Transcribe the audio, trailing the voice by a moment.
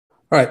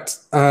All right,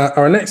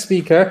 our next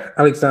speaker,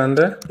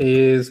 Alexander,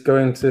 is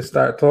going to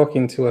start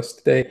talking to us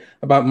today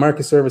about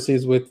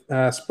microservices with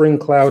Spring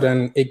Cloud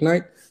and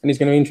Ignite. And he's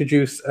going to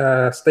introduce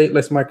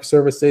stateless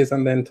microservices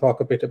and then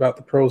talk a bit about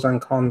the pros and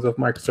cons of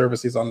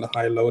microservices on the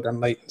high load and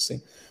latency.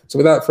 So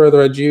without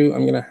further ado,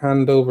 I'm going to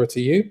hand over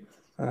to you.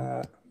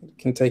 You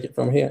can take it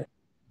from here.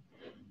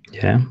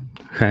 Yeah,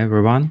 hi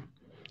everyone.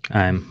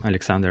 I'm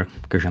Alexander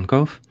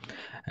Kozhenkov,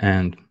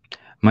 and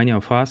many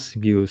of us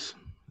use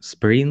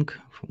Spring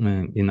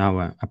in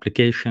our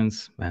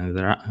applications and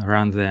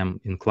run them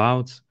in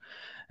clouds.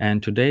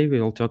 And today we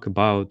will talk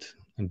about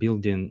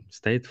building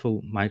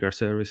stateful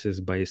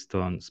microservices based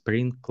on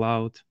Spring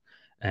Cloud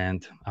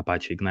and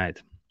Apache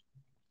Ignite.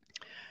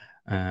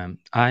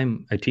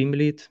 I'm a team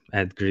lead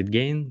at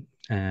GridGain,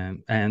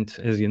 and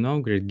as you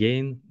know,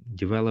 GridGain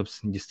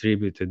develops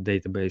distributed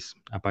database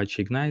Apache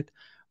Ignite,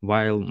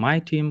 while my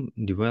team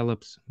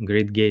develops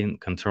GridGain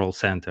Control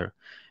Center,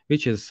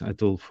 which is a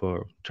tool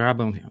for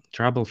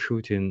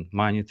troubleshooting,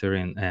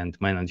 monitoring, and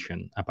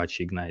managing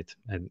Apache Ignite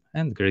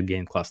and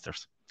GridGain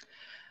clusters.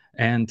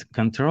 And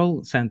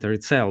Control Center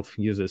itself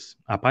uses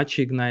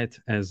Apache Ignite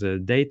as a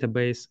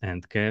database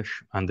and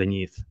cache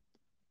underneath.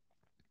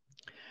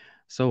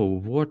 So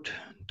what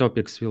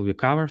topics will we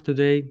cover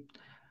today?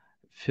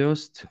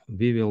 First,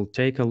 we will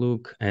take a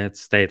look at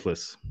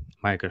stateless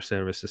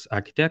microservices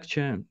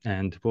architecture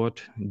and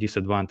what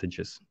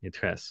disadvantages it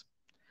has.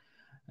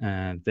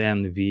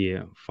 Then we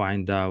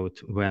find out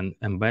when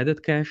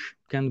embedded cache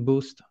can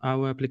boost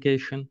our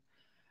application.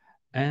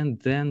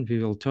 And then we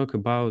will talk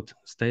about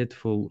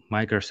stateful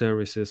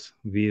microservices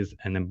with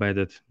an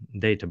embedded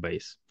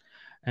database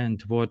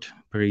and what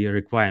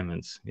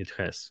pre-requirements it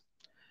has.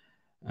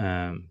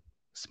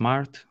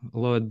 Smart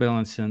load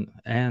balancing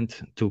and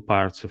two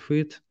parts of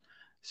it,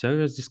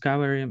 service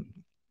discovery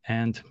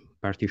and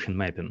partition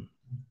mapping.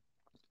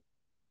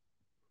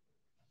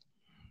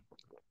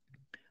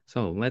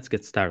 So let's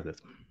get started.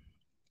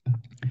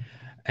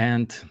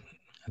 And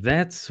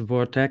that's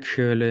what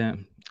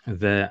actually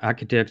the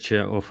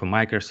architecture of a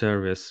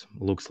microservice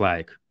looks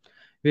like.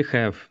 We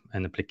have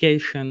an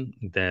application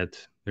that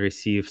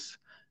receives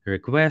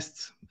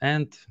requests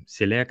and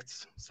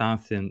selects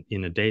something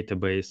in a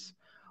database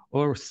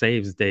or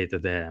saves data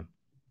there.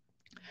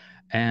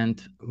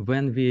 And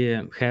when we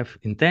have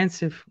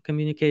intensive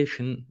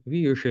communication, we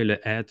usually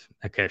add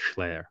a cache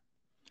layer.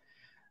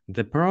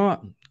 The pro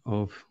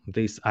of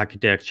this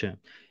architecture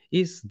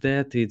is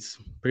that it's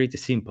pretty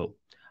simple.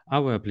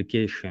 Our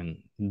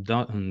application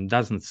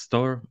doesn't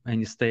store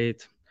any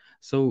state,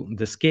 so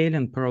the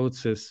scaling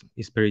process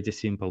is pretty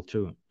simple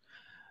too.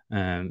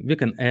 We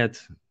can add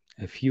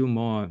a few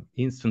more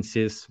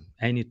instances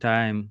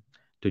anytime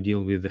to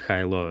deal with the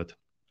high load.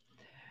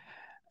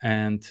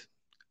 And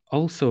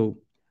also,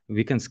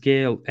 we can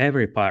scale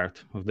every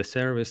part of the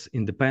service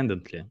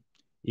independently.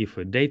 If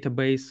a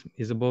database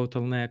is a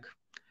bottleneck,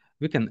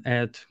 we can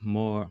add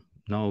more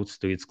nodes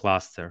to its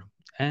cluster.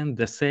 And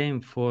the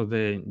same for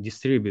the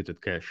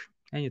distributed cache.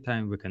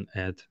 Anytime we can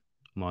add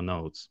more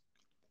nodes.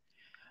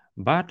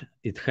 But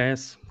it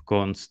has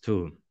cons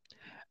too.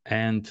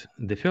 And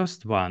the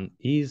first one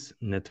is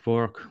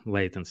network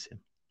latency.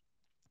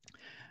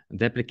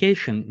 The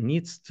application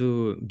needs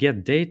to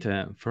get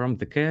data from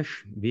the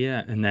cache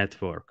via a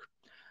network,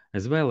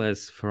 as well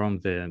as from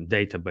the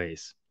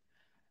database.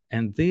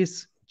 And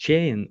this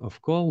chain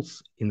of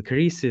calls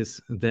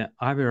increases the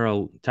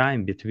overall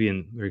time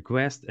between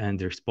request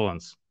and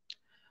response.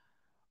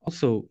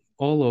 Also,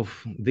 all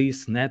of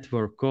these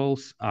network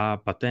calls are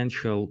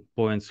potential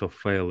points of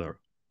failure.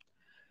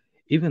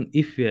 Even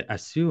if we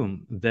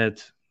assume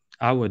that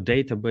our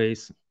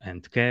database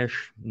and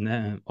cache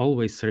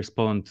always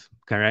respond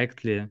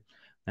correctly,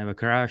 never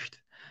crashed,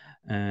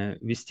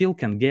 we still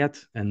can get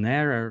an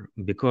error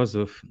because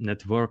of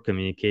network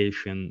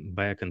communication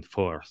back and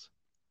forth.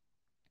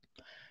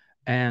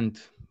 And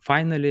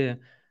finally,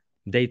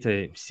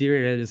 data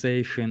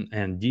serialization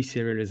and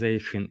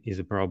deserialization is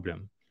a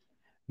problem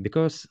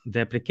because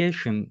the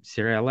application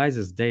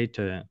serializes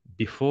data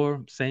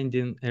before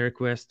sending a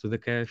request to the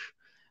cache,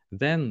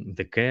 then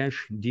the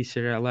cache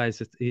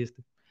deserializes it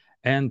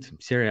and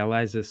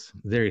serializes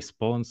the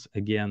response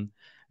again,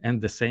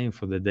 and the same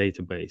for the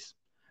database.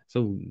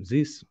 So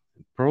this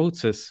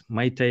process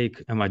might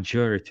take a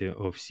majority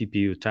of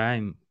CPU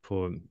time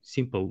for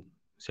simple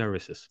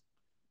services.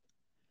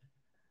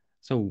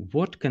 So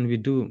what can we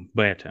do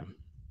better?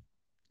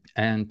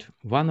 And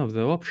one of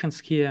the options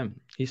here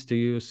is to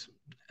use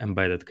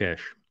embedded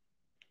cache.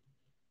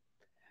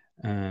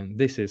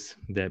 This is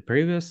the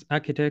previous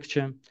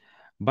architecture,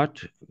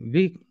 but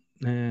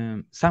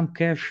some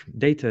cache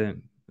data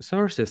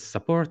sources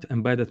support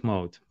embedded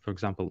mode, for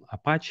example,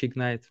 Apache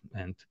Ignite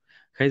and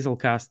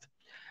Hazelcast,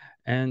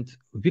 and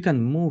we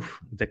can move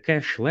the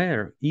cache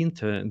layer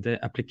into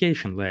the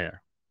application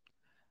layer.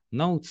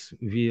 Nodes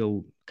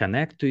will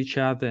connect to each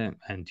other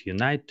and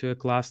unite to a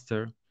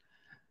cluster.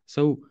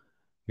 So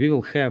we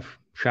will have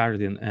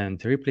sharding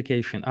and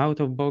replication out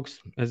of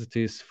box as it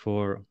is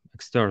for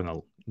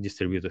external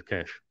distributed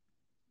cache.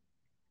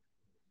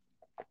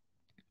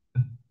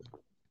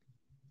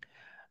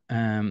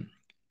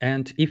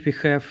 And if we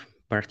have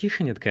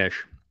partitioned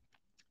cache,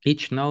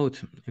 each node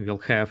will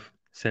have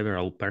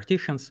several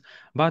partitions,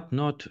 but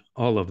not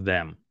all of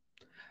them.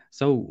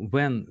 So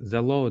when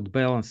the load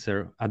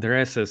balancer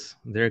addresses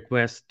the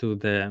request to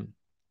the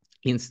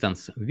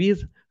instance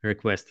with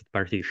requested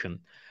partition,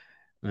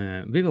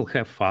 we will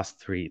have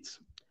fast reads.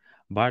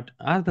 But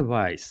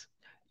otherwise,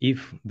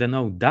 if the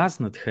node does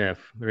not have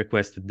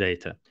requested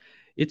data,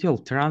 it will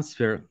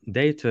transfer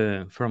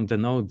data from the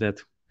node that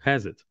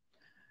has it.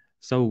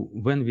 So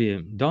when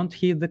we don't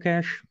hit the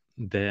cache,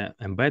 the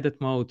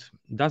embedded mode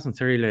doesn't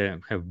really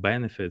have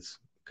benefits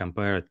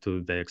compared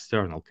to the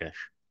external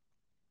cache.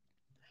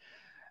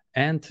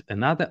 And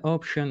another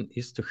option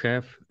is to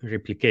have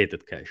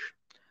replicated cache,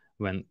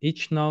 when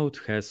each node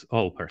has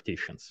all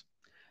partitions.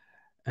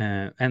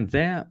 And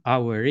there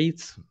our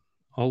reads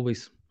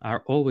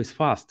are always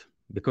fast,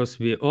 because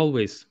we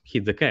always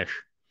hit the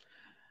cache.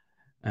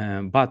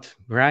 But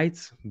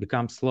writes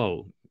become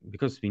slow,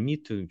 because we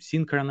need to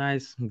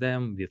synchronize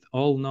them with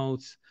all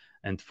nodes,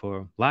 and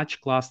for large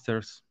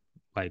clusters,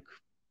 like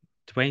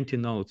 20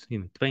 nodes,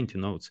 even 20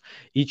 nodes,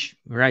 each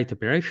write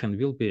operation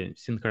will be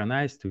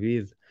synchronized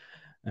with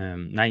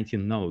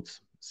 19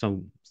 nodes.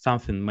 So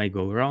something may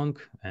go wrong,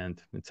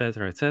 and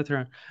etc.,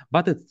 etc.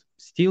 But it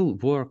still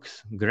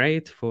works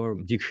great for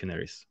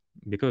dictionaries,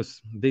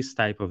 because this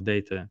type of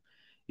data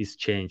is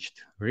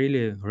changed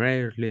really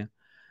rarely.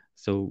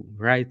 So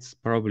writes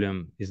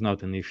problem is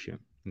not an issue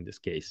in this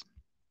case.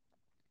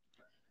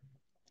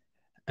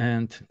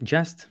 And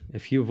just a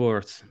few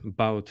words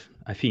about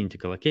affinity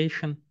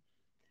collocation.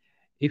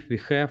 If we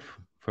have,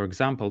 for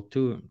example,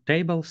 two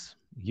tables,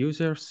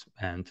 users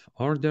and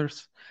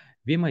orders,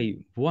 we may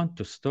want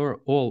to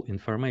store all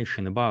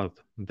information about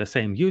the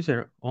same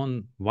user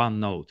on one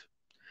node.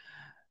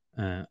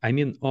 I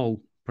mean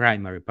all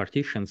primary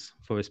partitions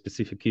for a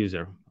specific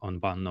user on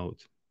one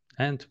node,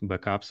 and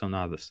backups on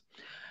others.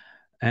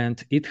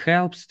 And it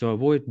helps to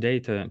avoid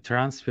data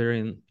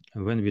transferring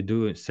when we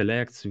do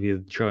selects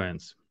with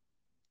joins,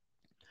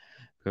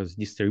 because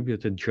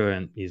distributed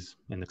join is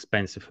an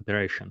expensive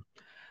operation.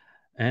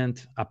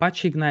 And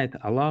Apache Ignite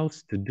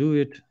allows to do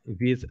it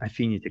with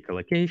affinity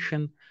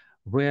collocation,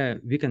 where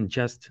we can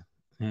just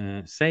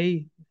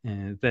say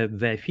that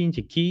the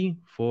affinity key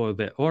for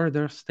the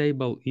orders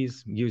table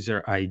is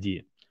user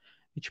ID,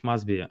 which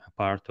must be a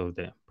part of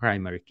the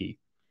primary key.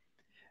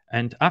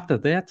 And after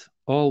that,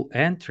 all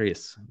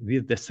entries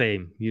with the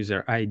same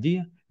user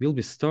ID will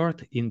be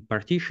stored in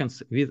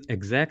partitions with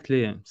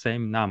exactly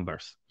same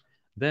numbers,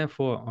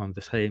 therefore on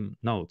the same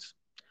nodes.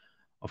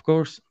 Of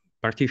course,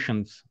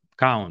 partitions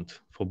count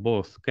for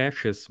both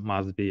caches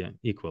must be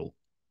equal.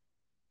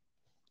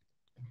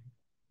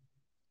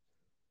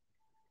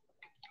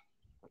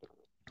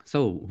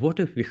 So what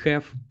if we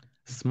have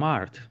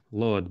smart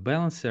load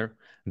balancer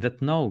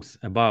that knows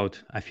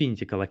about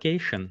affinity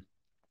collocation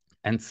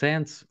and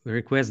sends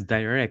requests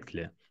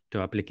directly to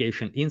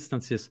application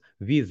instances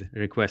with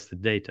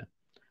requested data?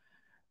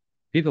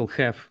 We will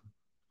have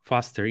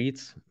fast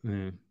reads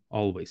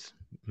always,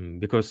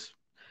 because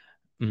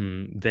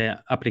the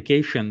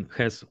application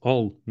has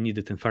all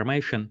needed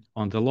information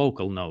on the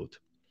local node.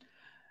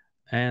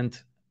 And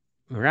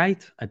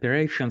write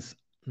operations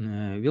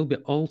will be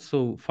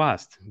also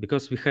fast,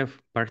 because we have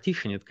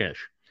partitioned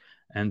cache,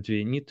 and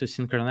we need to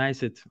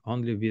synchronize it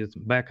only with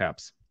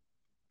backups.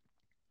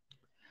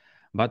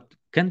 But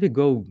can we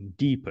go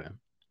deeper?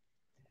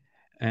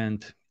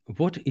 And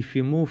what if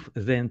we move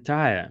the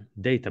entire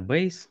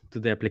database to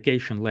the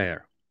application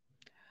layer?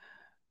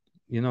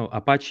 You know,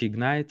 Apache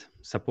Ignite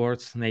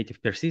supports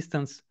native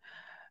persistence,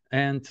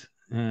 and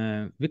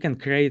we can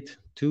create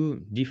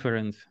two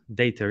different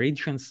data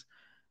regions,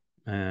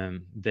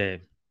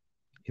 the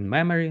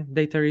in-memory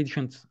data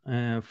regions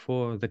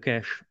for the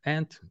cache,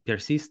 and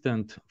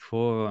persistent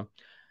for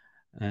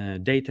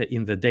data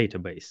in the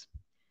database.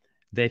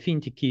 The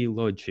affinity key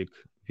logic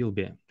will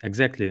be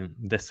exactly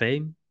the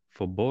same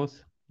for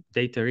both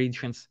data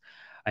regions.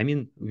 I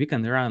mean, we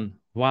can run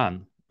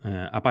one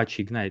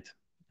Apache Ignite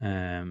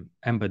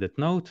embedded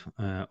node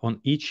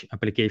on each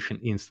application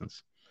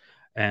instance,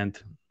 and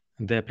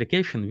the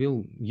application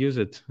will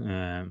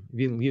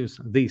use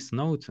this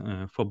node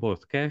for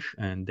both cache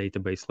and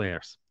database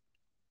layers.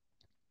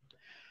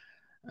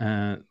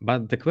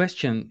 But the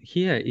question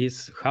here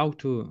is how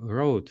to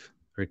route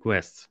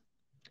requests.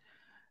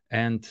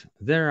 And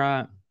there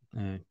are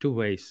two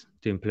ways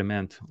to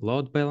implement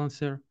load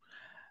balancer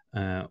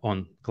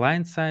on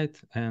client side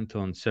and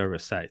on server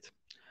side.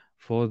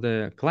 For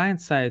the client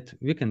side,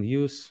 we can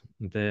use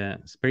the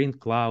Spring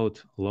Cloud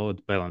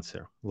Load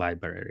Balancer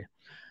library,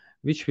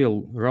 which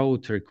will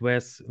route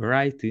requests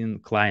right in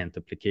client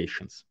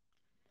applications.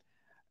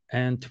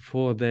 And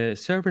for the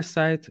server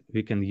side,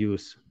 we can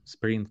use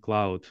Spring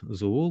Cloud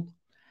Zool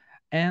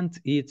and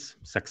its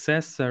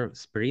successor,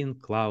 Spring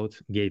Cloud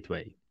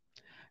Gateway.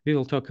 We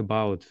will talk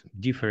about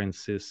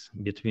differences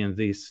between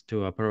these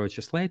two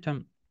approaches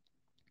later.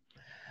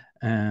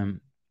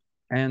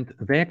 And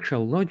the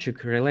actual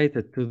logic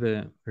related to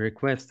the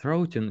request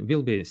routing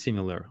will be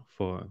similar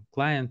for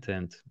client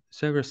and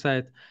server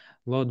side,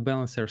 load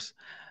balancers.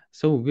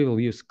 So we will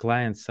use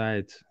client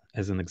side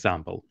as an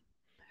example.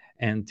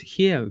 And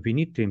here we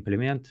need to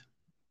implement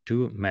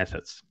two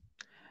methods.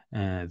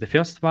 The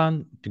first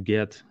one to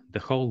get the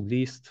whole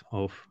list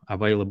of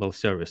available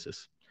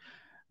services.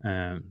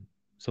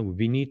 So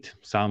we need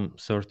some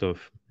sort of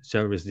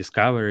service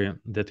discovery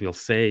that will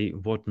say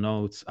what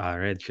nodes are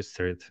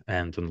registered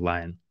and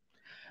online.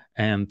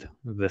 And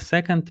the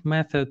second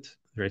method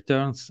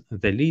returns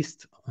the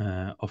list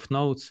of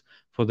nodes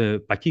for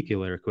the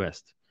particular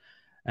request.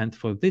 And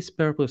for this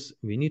purpose,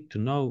 we need to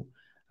know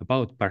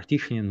about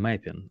partitioning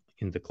mapping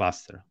in the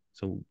cluster.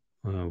 So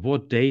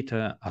what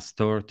data are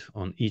stored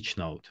on each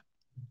node.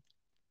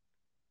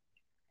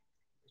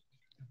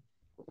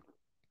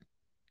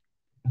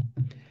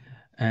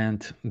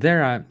 And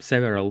there are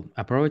several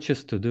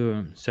approaches to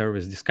do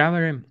service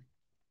discovery.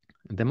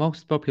 The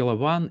most popular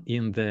one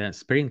in the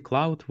Spring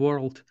Cloud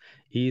world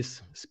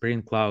is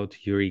Spring Cloud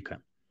Eureka.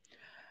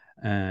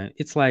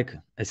 It's like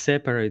a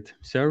separate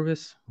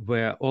service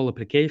where all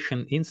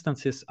application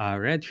instances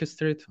are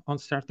registered on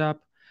startup,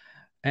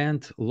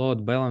 and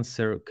load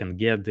balancer can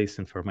get this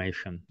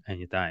information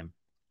anytime.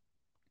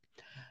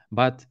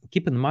 But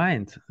keep in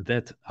mind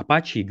that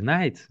Apache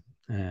Ignite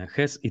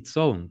has its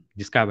own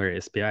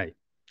discovery SPI.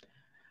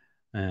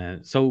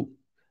 So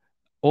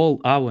all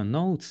our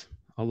nodes,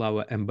 all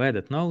our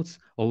embedded nodes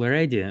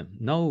already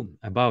know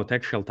about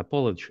actual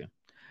topology.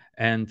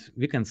 And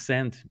we can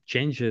send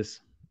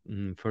changes,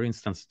 for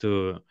instance,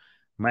 to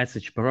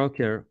message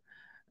broker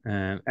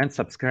and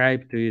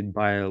subscribe to it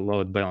by a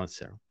load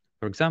balancer.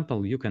 For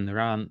example, you can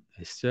run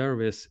a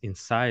service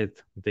inside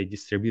the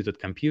distributed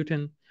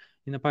computing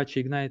in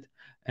Apache Ignite,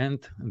 and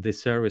the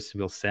service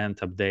will send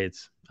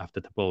updates after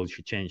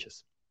topology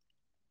changes.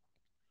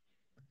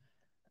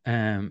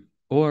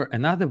 Or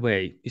another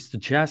way is to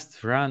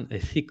just run a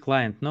thick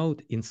client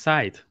node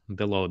inside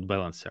the load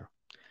balancer.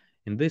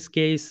 In this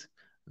case,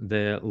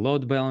 the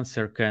load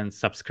balancer can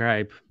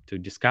subscribe to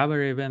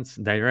discovery events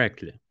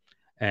directly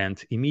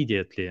and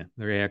immediately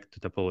react to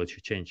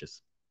topology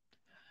changes.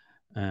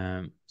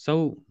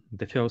 So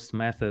the first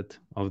method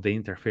of the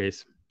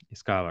interface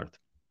is covered.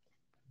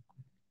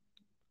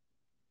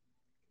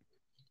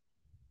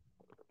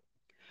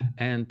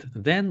 And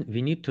then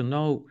we need to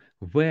know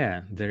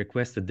where the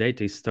requested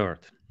data is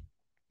stored.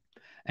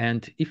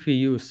 And if we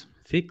use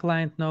thick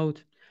client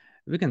node,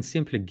 we can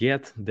simply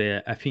get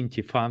the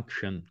affinity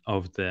function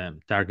of the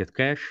target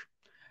cache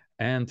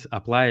and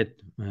apply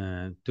it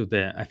to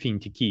the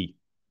affinity key.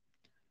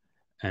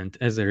 And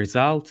as a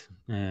result,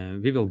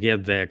 we will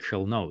get the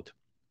actual node.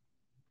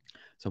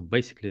 So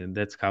basically,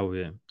 that's how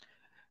we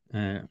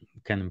can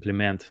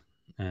implement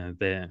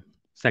the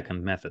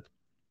second method.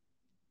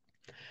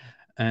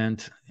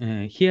 And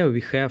here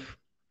we have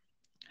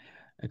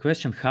a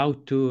question how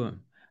to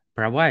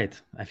provide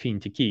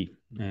affinity key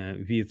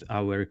with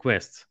our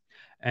requests.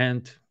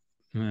 And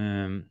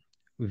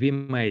we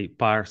may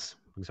parse,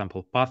 for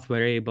example, path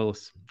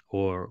variables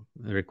or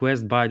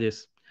request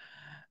bodies,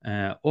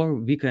 or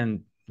we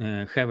can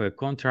have a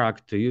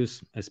contract to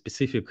use a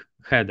specific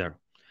header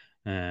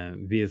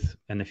with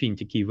an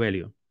affinity key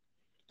value.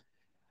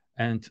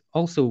 And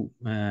also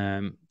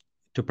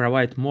to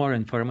provide more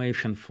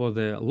information for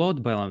the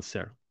load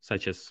balancer,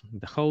 such as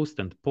the host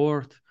and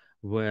port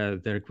where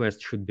the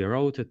request should be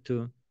routed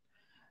to.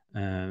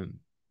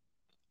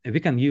 We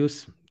can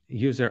use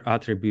user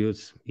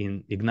attributes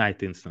in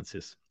Ignite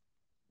instances.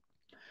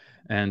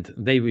 And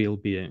they will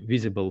be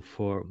visible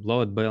for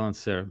load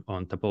balancer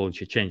on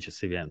topology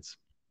changes events.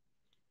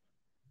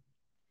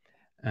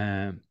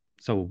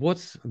 So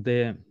what's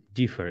the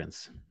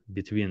difference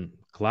between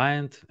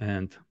client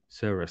and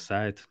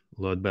server-side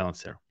load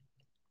balancer?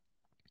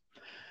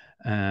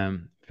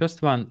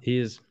 First one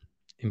is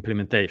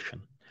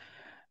implementation,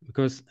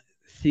 because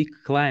thick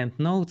client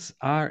nodes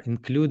are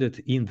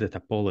included in the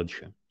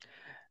topology,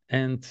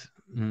 and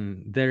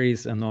there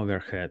is an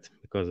overhead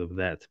because of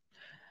that.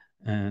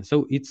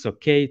 So it's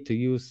okay to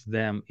use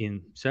them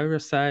in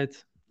server-side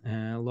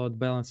load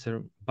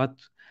balancer, but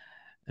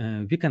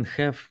we can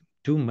have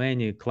too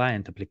many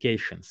client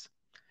applications.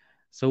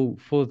 So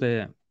for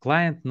the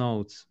client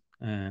nodes,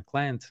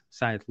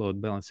 client-side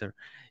load balancer,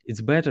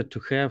 it's better to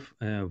have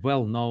a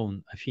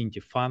well-known affinity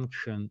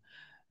function,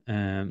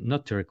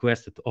 not to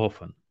request it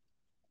often.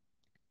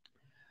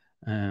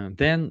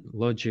 Then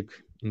logic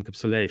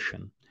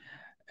encapsulation.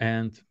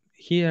 And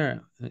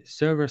here,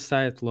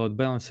 server-side load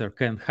balancer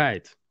can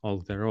hide all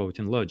the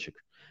routing logic,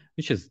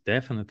 which is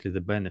definitely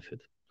the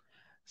benefit.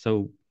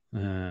 So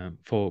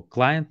for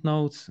client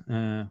nodes,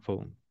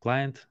 for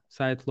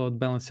client-side load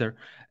balancer,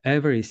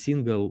 every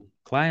single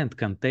client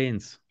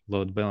contains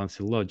load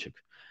balancer logic.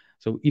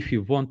 So if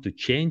you want to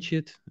change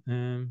it,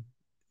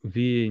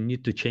 we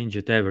need to change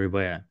it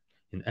everywhere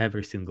in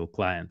every single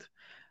client.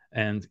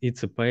 And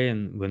it's a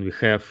pain when we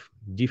have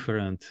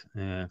different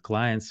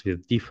clients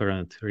with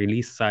different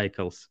release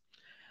cycles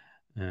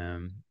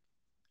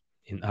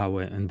in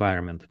our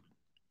environment.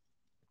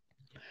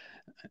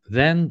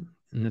 Then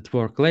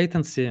network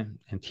latency,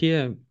 and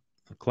here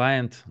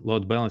client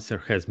load balancer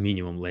has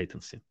minimum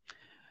latency.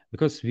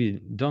 because we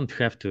don't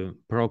have to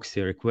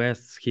proxy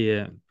requests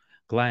here.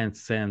 Client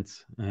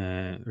sends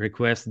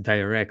requests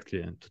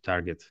directly to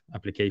target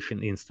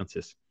application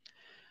instances.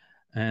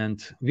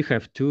 And we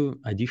have two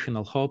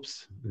additional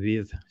hops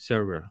with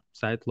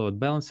server-side load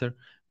balancer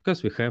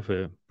because we have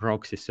a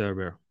proxy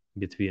server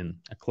between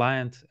a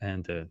client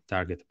and a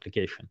target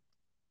application.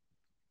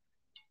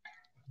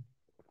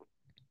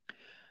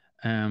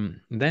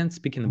 Then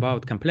speaking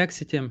about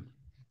complexity,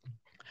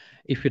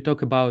 if we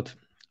talk about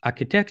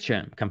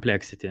architecture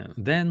complexity,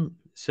 then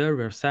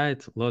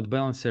server-side load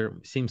balancer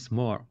seems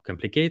more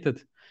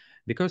complicated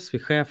because we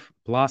have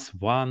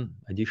 +1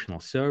 additional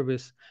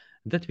service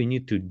that we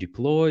need to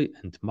deploy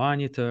and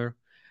monitor,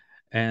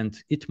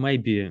 and it may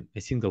be a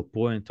single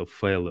point of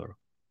failure,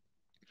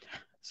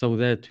 so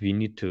that we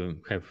need to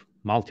have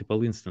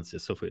multiple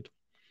instances of it.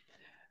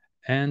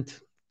 And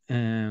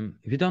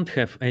we don't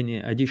have any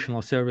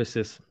additional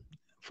services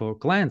for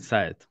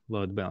client-side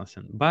load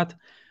balancing, but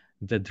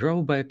the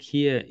drawback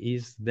here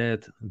is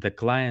that the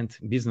client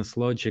business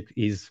logic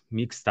is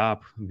mixed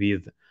up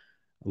with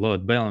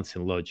load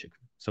balancing logic.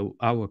 So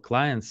our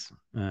client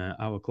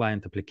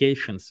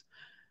applications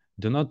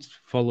do not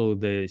follow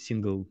the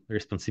single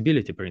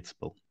responsibility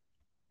principle.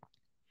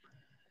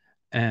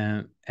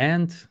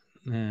 And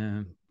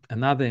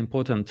another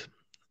important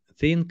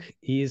thing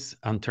is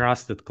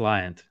untrusted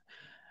client.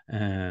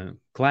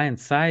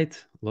 Client-side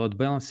load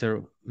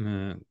balancer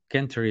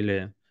can't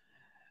really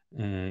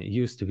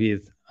used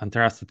with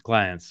untrusted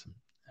clients,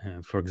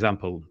 for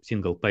example,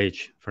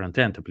 single-page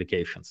front-end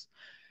applications,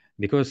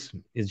 because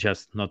it's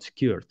just not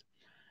secured.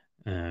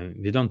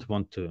 We don't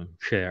want to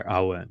share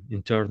our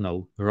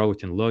internal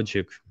routing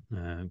logic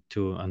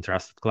to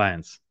untrusted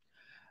clients.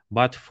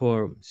 But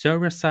for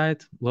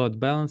server-side load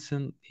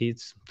balancing,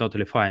 it's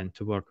totally fine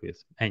to work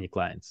with any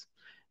clients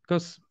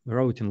because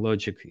routing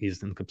logic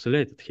is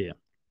encapsulated here.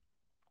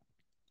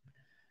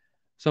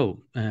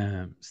 So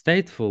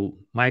stateful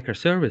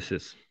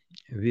microservices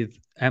with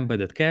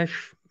embedded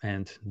cache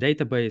and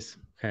database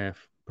have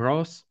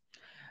pros.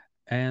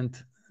 And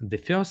the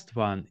first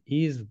one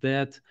is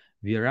that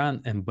we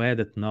run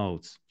embedded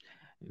nodes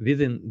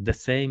within the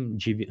same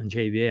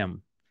JVM,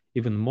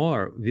 even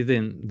more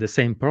within the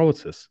same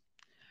process.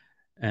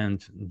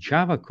 And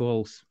Java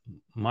calls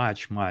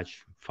much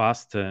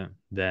faster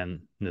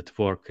than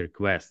network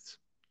requests.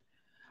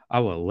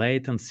 Our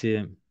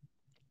latency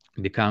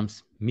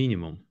becomes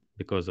minimum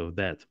because of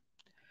that.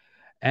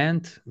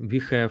 And we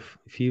have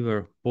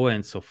fewer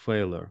points of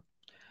failure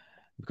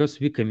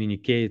because we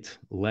communicate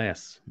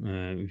less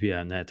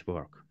via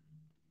network.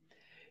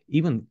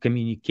 Even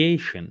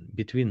communication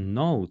between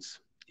nodes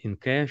in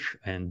cache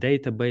and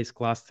database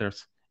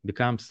clusters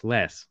becomes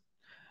less.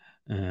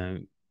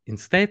 In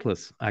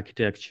stateless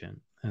architecture,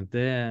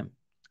 the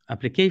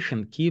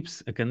application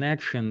keeps a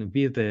connection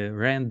with a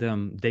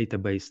random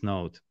database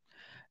node,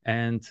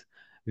 and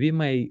we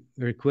may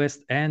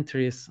request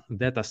entries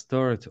that are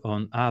stored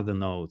on other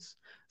nodes,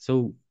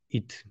 so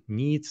it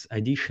needs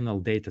additional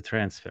data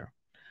transfer.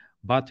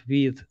 But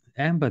with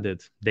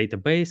embedded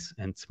database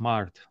and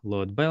smart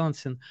load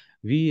balancing,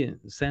 we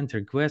send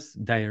requests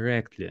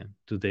directly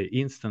to the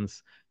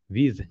instance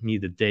with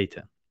needed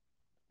data.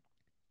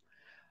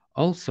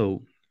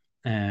 Also,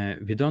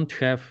 we don't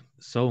have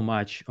so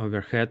much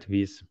overhead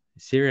with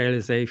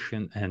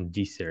serialization and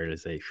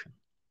deserialization.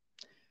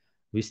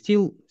 We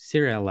still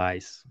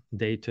serialize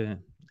data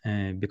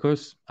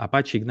because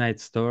Apache Ignite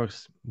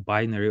stores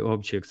binary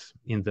objects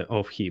in the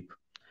off heap.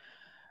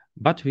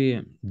 But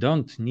we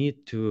don't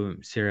need to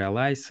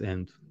serialize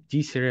and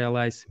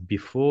deserialize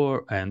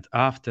before and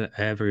after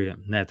every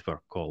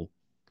network call.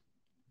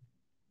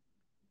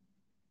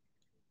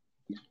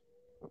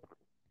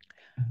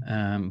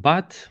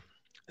 But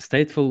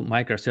stateful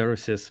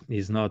microservices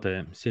is not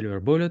a silver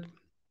bullet,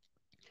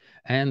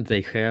 and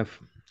they have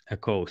a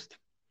cost.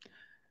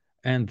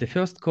 And the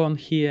first con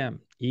here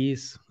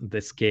is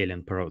the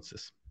scaling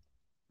process.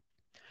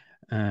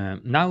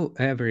 Now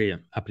every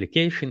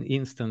application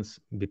instance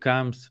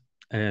becomes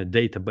a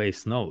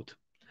database node.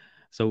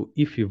 So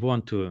if we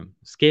want to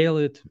scale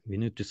it, we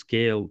need to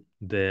scale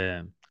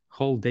the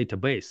whole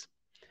database.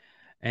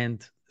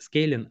 And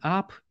scaling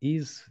up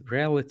is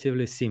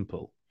relatively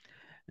simple.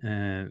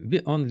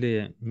 We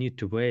only need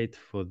to wait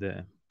for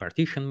the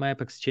partition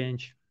map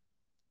exchange,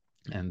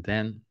 and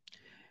then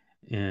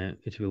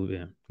it will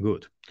be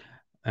good.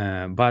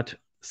 But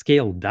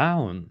scale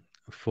down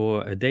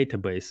for a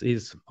database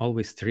is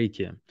always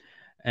tricky,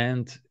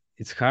 and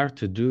it's hard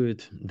to do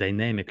it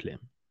dynamically.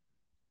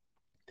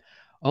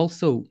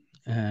 Also,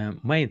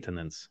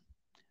 maintenance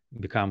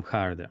become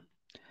harder.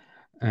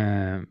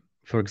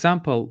 For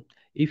example,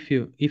 if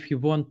you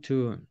want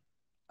to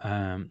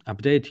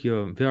update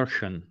your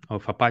version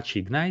of Apache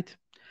Ignite,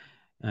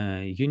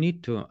 you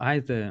need to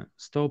either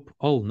stop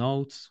all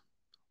nodes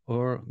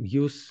or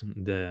use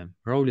the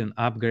rolling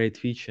upgrade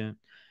feature,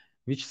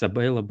 which is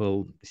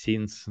available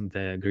since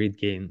the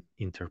GridGain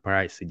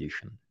Enterprise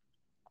Edition.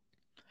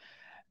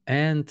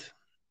 And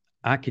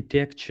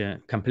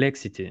architecture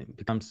complexity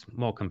becomes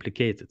more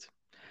complicated.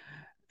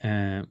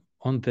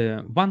 on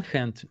the one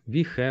hand,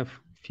 we have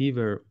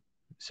fewer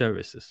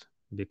services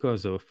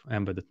because of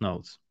embedded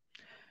nodes.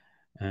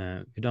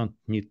 We don't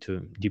need to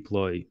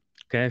deploy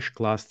cache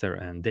cluster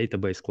and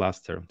database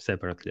cluster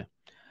separately.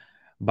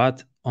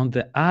 But on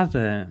the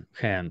other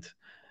hand,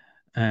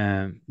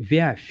 we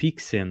are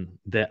fixing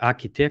the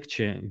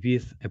architecture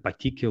with a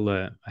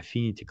particular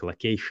affinity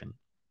collocation,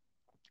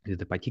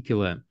 with a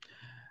particular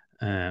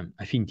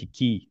affinity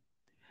key.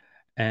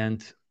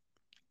 And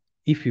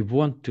if we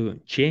want to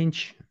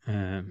change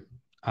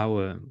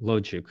our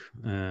logic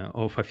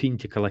of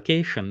affinity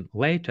collocation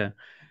later,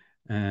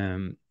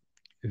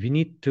 we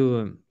need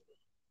to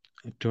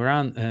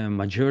run a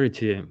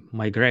majority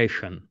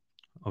migration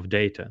of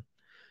data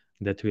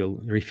that will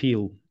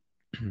refill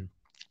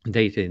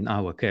data in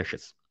our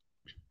caches.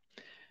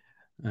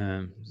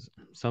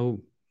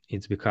 So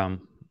it's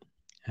become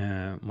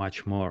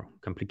much more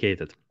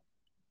complicated.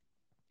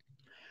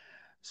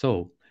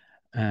 So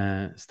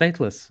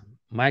stateless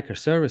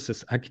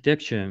microservices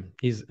architecture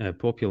is a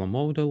popular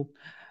model,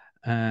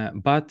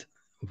 but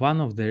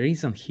one of the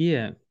reasons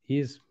here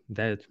is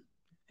that,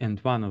 and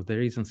one of the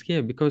reasons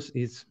here, because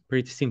it's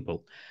pretty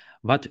simple.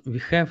 But we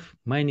have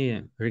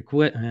many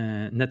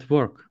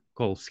network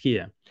calls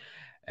here.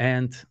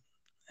 And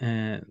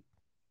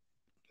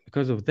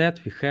because of that,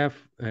 we have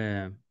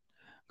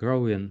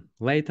growing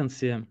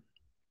latency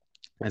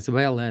as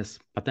well as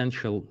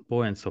potential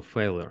points of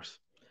failures.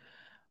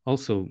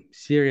 Also,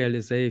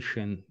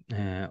 serialization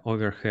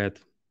overhead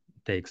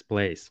takes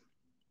place.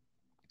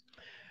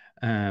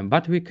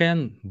 But we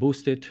can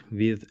boost it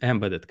with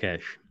embedded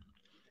cache,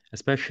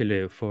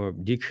 especially for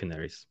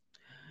dictionaries,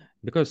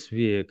 because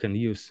we can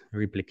use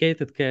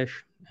replicated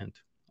cache and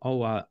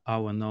all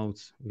our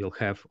nodes will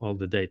have all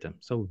the data.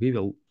 So we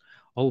will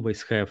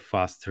always have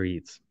fast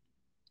reads.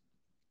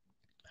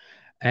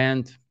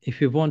 And if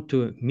we want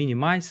to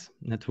minimize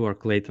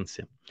network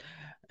latency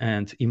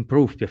and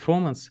improve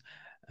performance,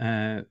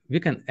 we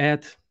can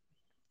add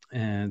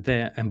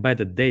the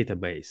embedded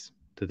database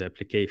to the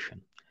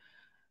application.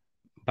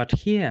 But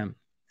here,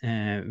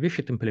 we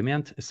should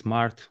implement a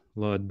smart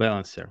load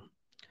balancer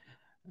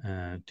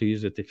to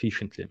use it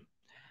efficiently.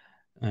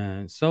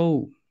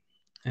 So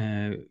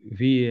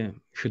we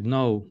should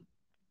know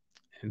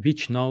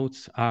which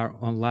nodes are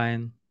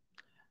online,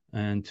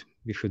 and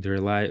we should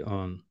rely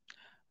on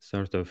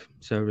sort of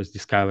service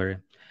discovery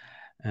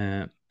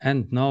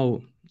and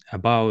know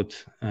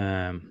about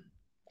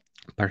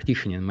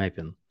partitioning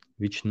mapping,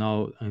 which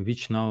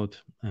node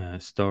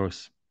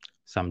stores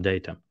some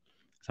data,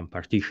 some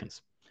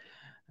partitions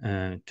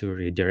to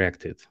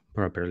redirect it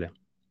properly.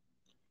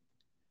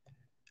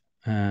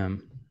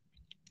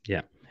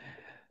 Yeah.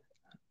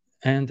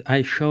 And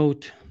I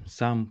showed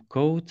some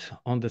code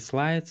on the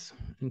slides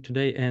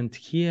today, and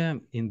here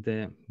in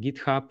the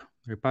GitHub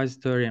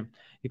repository,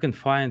 you can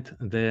find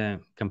the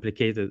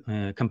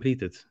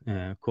completed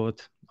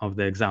code of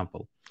the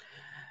example.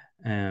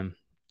 And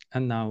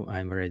now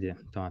I'm ready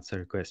to answer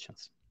your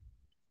questions.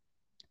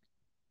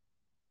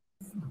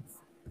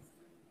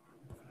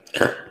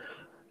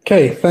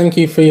 Okay, thank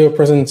you for your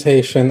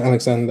presentation,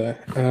 Alexander.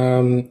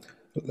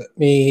 Let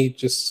me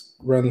just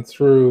run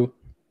through.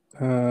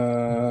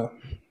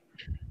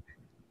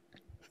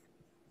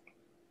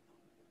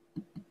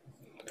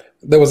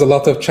 There was a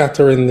lot of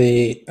chatter in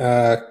the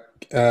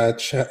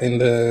chat in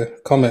the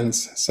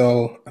comments,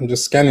 so I'm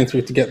just scanning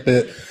through to get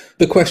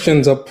the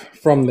questions up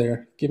from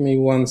there. Give me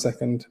 1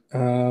 second.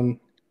 Yeah,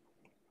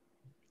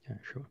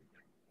 sure.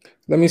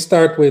 Let me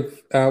start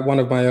with one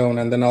of my own,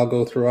 and then I'll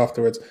go through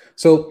afterwards.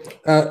 So,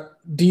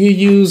 do you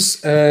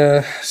use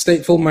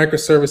stateful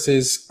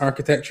microservices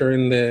architecture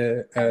in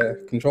the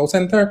control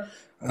center?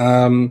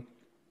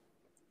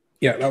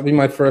 Yeah, that'll be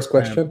my first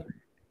question.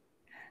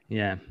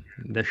 Yeah,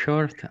 the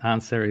short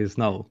answer is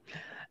no.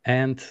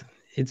 And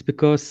it's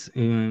because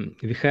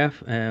we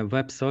have a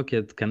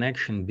WebSocket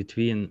connection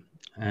between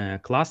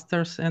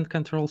clusters and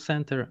control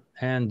center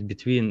and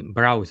between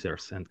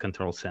browsers and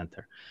control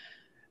center.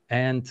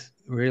 And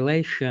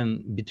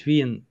relation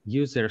between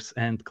users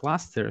and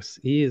clusters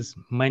is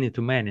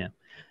many-to-many.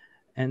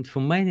 And for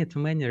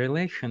many-to-many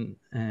relation,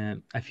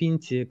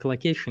 affinity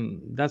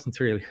collocation doesn't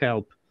really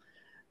help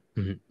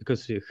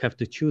because you have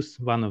to choose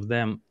one of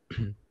them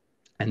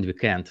and we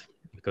can't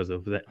because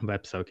of the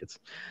WebSockets.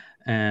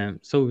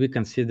 So we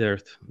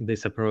considered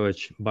this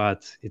approach,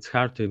 but it's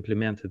hard to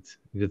implement it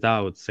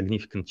without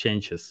significant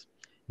changes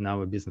in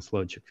our business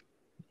logic.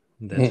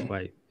 That's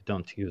why we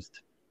don't use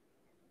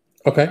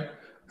it. Okay.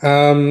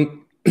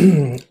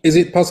 Is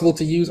it possible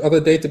to use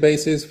other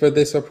databases for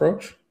this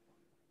approach?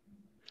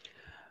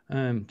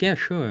 Yeah,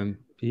 sure.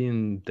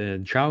 In the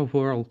Java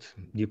world,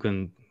 you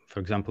can, for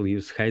example,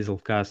 use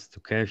Hazelcast to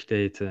cache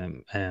data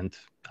and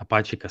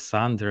Apache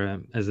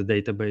Cassandra as a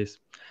database.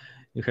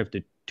 You have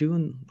to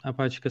tune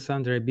Apache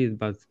Cassandra a bit,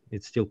 but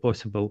it's still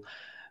possible.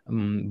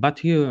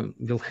 But you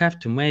will have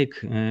to make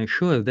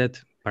sure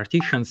that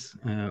partitions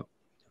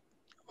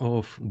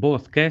of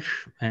both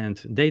cache and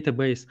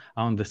database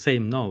are on the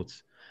same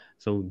nodes.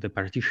 So the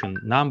partition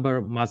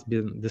number must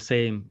be the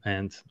same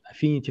and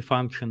affinity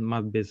function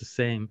must be the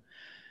same.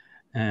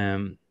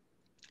 And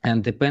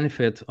the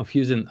benefit of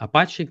using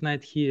Apache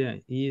Ignite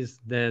here is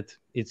that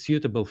it's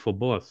suitable for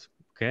both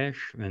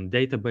cache and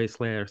database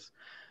layers,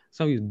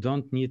 so you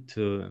don't need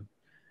to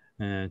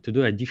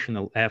do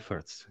additional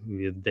efforts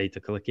with data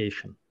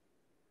collocation.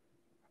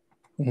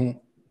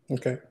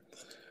 Okay.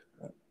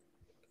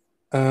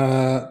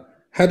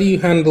 How do you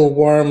handle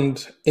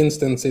warmed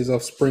instances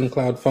of Spring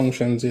Cloud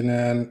functions in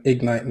an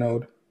Ignite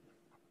node?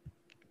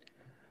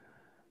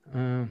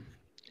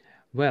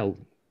 Well,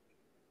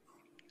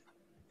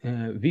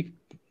 we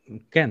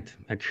can't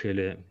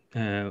actually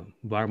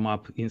warm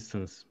up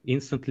instance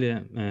instantly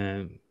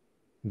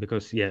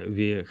because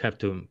we have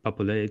to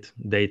populate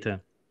data.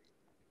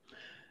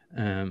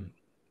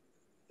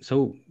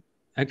 So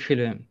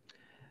actually,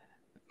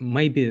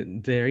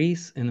 maybe there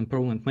is an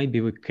improvement.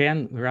 Maybe we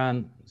can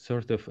run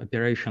sort of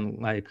operation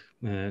like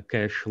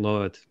cache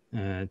load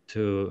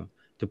to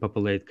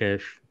populate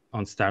cache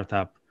on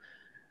startup,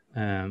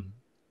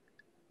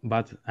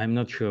 but I'm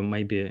not sure.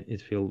 Maybe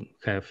it will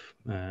have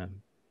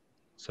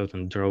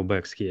certain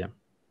drawbacks here.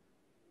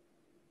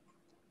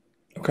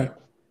 Okay.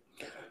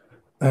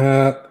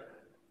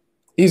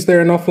 Is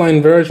there an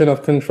offline version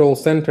of Control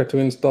Center to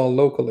install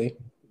locally?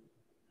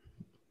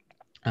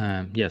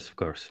 Yes, of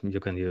course. You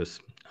can use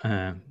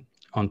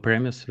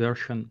on-premise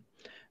version,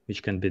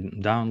 which can be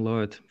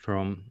downloaded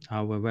from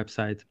our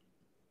website,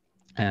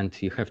 and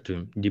you have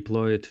to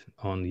deploy it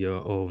on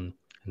your own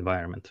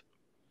environment.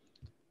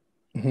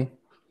 I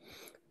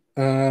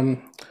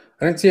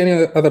don't see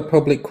any other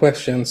public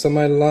questions, so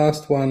my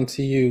last one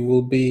to you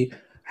will be,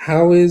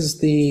 how is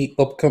the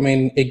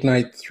upcoming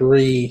Ignite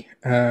 3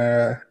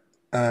 going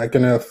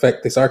to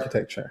affect this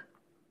architecture?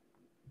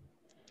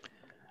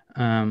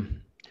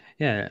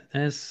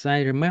 As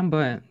I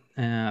remember,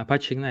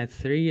 Apache Ignite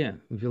 3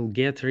 will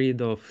get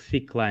rid of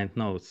thick client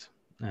nodes.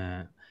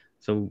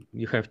 So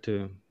you have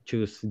to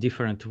choose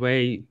different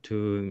way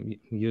to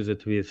use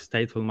it with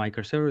stateful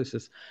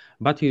microservices,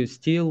 but you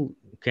still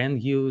can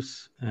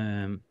use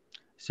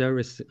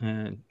service.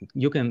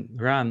 You can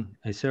run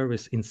a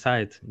service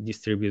inside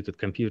distributed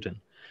computing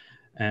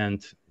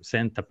and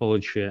send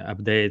topology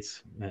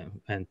updates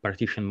and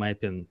partition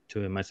mapping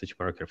to a message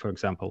broker, for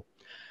example.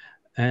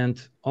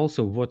 And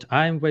also what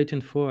I'm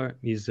waiting for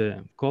is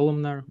a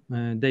columnar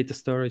data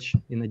storage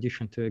in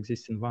addition to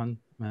existing one.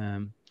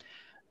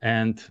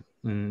 And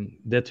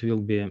that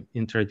will be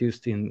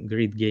introduced in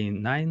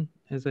GridGain 9,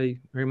 as I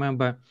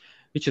remember,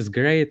 which is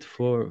great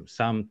for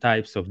some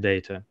types of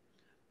data,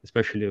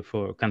 especially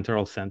for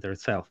control center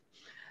itself.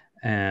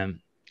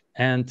 And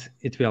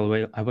it will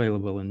be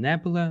available in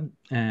Nebula.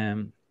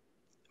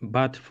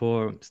 But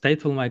for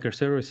stateful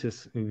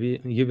microservices,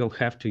 you will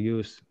have to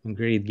use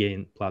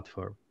GridGain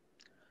platform.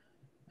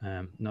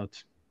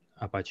 Not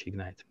Apache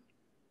Ignite.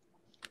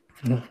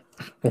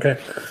 Okay.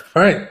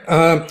 All right.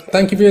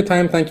 Thank you for your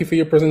time. Thank you for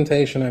your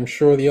presentation. I'm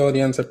sure the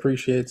audience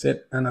appreciates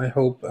it, and I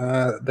hope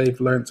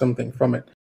they've learned something from it.